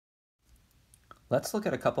Let's look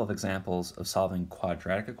at a couple of examples of solving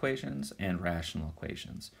quadratic equations and rational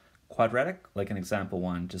equations. Quadratic, like in example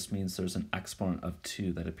 1, just means there's an exponent of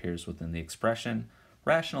 2 that appears within the expression.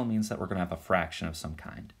 Rational means that we're going to have a fraction of some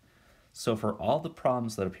kind. So for all the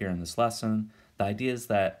problems that appear in this lesson, the idea is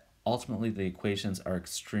that ultimately the equations are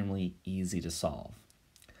extremely easy to solve.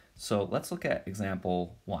 So let's look at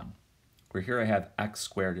example 1, where here I have x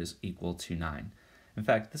squared is equal to 9. In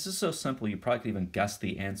fact, this is so simple you probably could even guess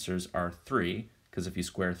the answers are 3, because if you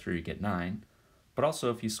square 3 you get 9, but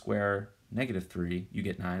also if you square -3 you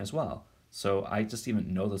get 9 as well. So I just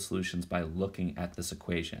even know the solutions by looking at this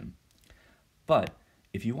equation. But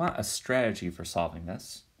if you want a strategy for solving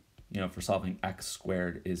this, for solving x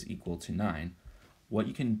squared is equal to 9, what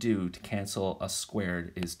you can do to cancel a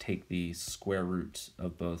squared is take the square root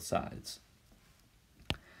of both sides.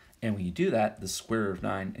 And when you do that, the square root of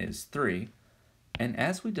 9 is 3. And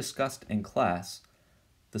as we discussed in class,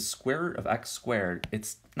 the square root of x squared,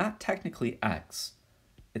 it's not technically x.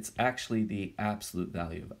 It's actually the absolute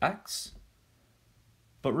value of x.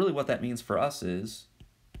 But really what that means for us is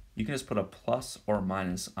you can just put a plus or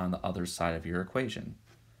minus on the other side of your equation.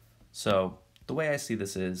 So the way I see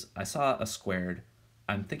this is I saw a squared,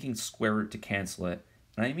 I'm thinking square root to cancel it,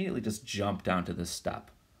 and I immediately just jump down to this step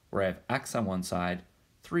where I have x on one side,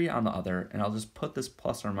 3 on the other, and I'll just put this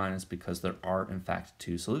plus or minus because there are in fact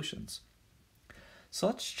 2 solutions. So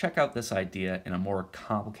let's check out this idea in a more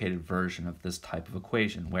complicated version of this type of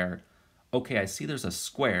equation where, okay, I see there's a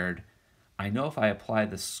squared. I know if I apply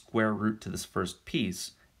the square root to this first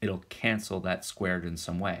piece, it'll cancel that squared in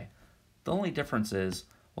some way. The only difference is,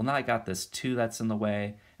 well, now I got this 2 that's in the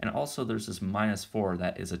way, and also there's this -4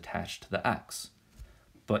 that is attached to the x.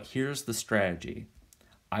 But here's the strategy.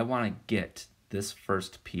 I want to get this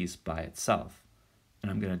first piece by itself, and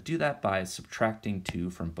I'm going to do that by subtracting 2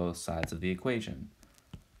 from both sides of the equation.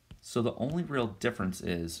 So the only real difference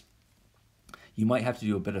is you might have to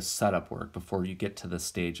do a bit of setup work before you get to the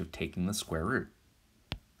stage of taking the square root.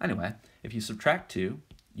 Anyway, if you subtract 2,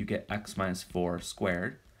 you get x minus 4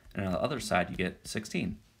 squared, and on the other side you get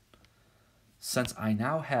 16. Since I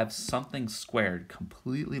now have something squared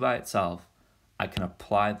completely by itself, I can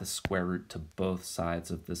apply the square root to both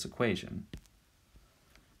sides of this equation.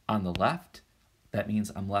 On the left, that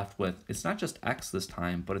means I'm left with, it's not just x this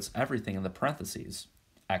time, but it's everything in the parentheses,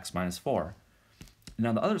 x minus 4. And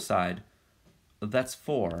on the other side, that's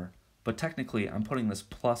 4, but technically I'm putting this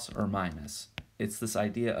plus or minus. It's this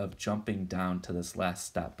idea of jumping down to this last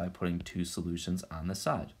step by putting 2 solutions on this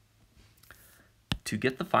side. To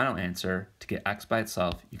get the final answer, to get x by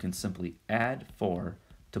itself, you can simply add 4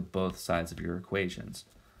 to both sides of your equations.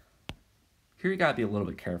 Here you gotta be a little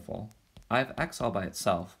bit careful. I have x all by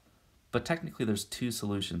itself, but technically there's 2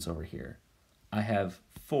 solutions over here. I have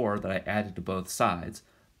 4 that I added to both sides,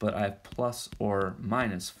 but I have plus or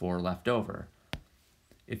minus 4 left over.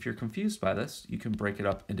 If you're confused by this, you can break it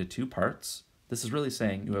up into 2 parts. This is really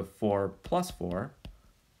saying you have 4 plus 4,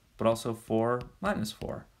 but also 4 minus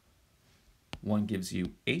 4. One gives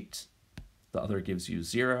you 8, the other gives you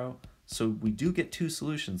 0. So we do get 2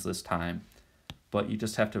 solutions this time, but you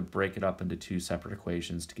just have to break it up into 2 separate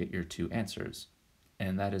equations to get your 2 answers.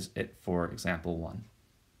 And that is it for example 1.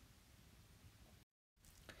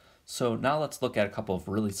 So now let's look at a couple of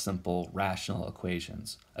really simple rational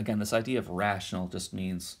equations. Again, this idea of rational just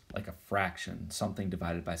means like a fraction, something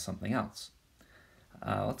divided by something else.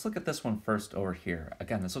 Let's look at this one first over here.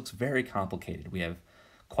 Again, this looks very complicated. We have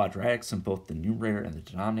quadratics in both the numerator and the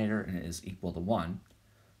denominator, and it is equal to 1.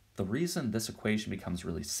 The reason this equation becomes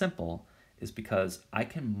really simple is because I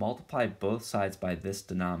can multiply both sides by this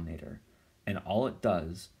denominator, and all it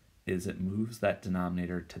does is it moves that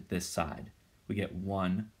denominator to this side. We get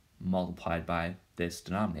 1 multiplied by this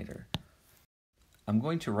denominator. I'm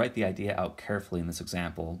going to write the idea out carefully in this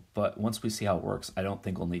example, but once we see how it works, I don't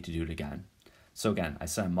think we'll need to do it again. So again, I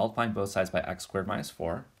said I'm multiplying both sides by x squared minus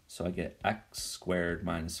 4, so I get x squared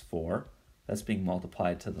minus 4. That's being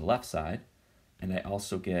multiplied to the left side, and I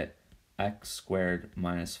also get x squared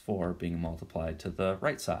minus 4 being multiplied to the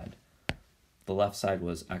right side. The left side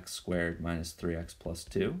was x squared minus 3x plus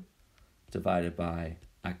 2 divided by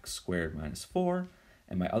x squared minus 4,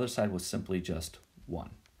 and my other side was simply just 1.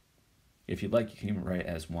 If you'd like, you can even write it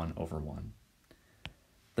as 1 over 1.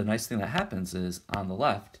 The nice thing that happens is on the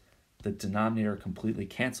left, the denominator completely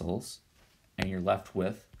cancels, and you're left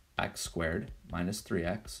with x squared minus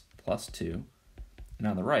 3x plus 2. And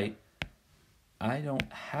on the right, I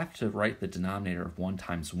don't have to write the denominator of 1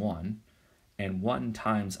 times 1, and 1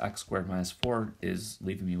 times x squared minus 4 is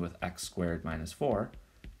leaving me with x squared minus 4.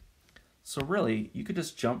 So really, you could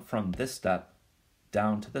just jump from this step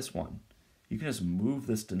down to this one. you can just move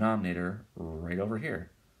this denominator right over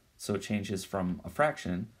here. So it changes from a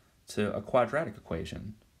fraction to a quadratic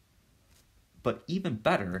equation. But even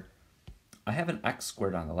better, I have an x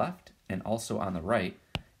squared on the left and also on the right.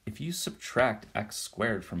 If you subtract x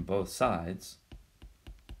squared from both sides,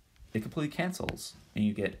 it completely cancels, and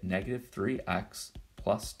you get negative 3x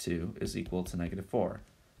plus 2 is equal to negative 4.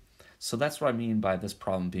 So that's what I mean by this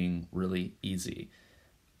problem being really easy.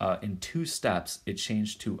 In 2 steps, it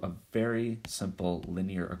changed to a very simple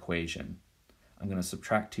linear equation. I'm going to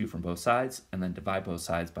subtract 2 from both sides and then divide both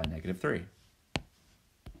sides by negative 3.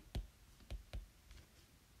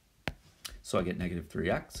 So I get negative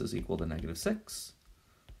 3x is equal to negative 6.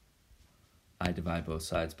 I divide both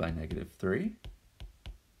sides by negative 3.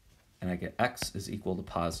 And I get x is equal to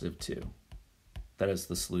positive 2. That is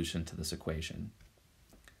the solution to this equation.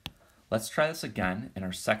 Let's try this again in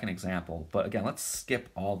our second example, but again, let's skip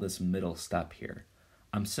all this middle step here.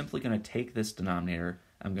 I'm simply going to take this denominator,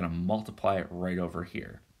 I'm going to multiply it right over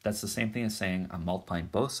here. That's the same thing as saying I'm multiplying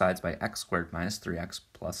both sides by x squared minus 3x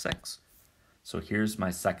plus 6. So here's my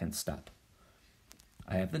second step.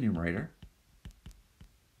 I have the numerator,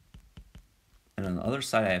 and on the other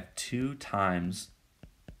side I have 2 times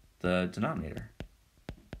the denominator.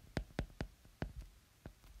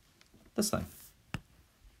 This thing.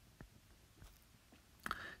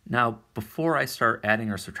 Now, before I start adding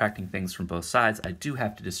or subtracting things from both sides, I do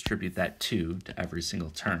have to distribute that 2 to every single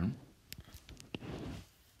term.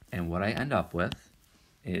 And what I end up with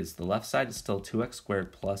is the left side is still 2x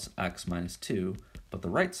squared plus x minus 2, but the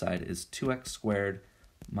right side is 2x squared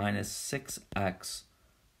minus 6x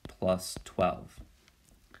plus 12.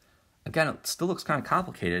 Again, it still looks kind of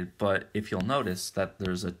complicated, but if you'll notice that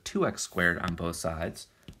there's a 2x squared on both sides,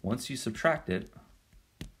 once you subtract it,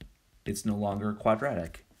 it's no longer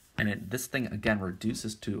quadratic. And this thing, again,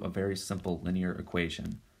 reduces to a very simple linear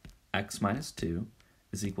equation. X minus 2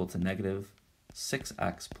 is equal to negative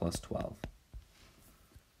 6x plus 12.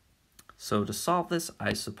 So to solve this,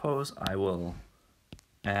 I suppose I will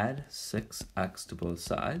add 6x to both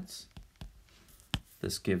sides.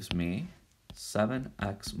 This gives me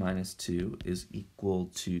 7x minus 2 is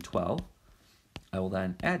equal to 12. I will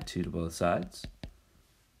then add 2 to both sides,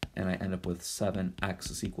 and I end up with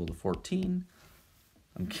 7x is equal to 14.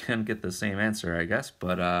 I'm going to get the same answer, I guess,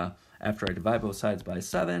 but after I divide both sides by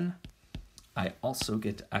 7, I also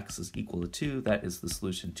get x is equal to 2. That is the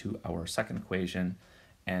solution to our second equation,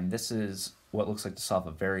 and this is what looks like to solve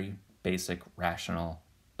a very basic rational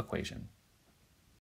equation.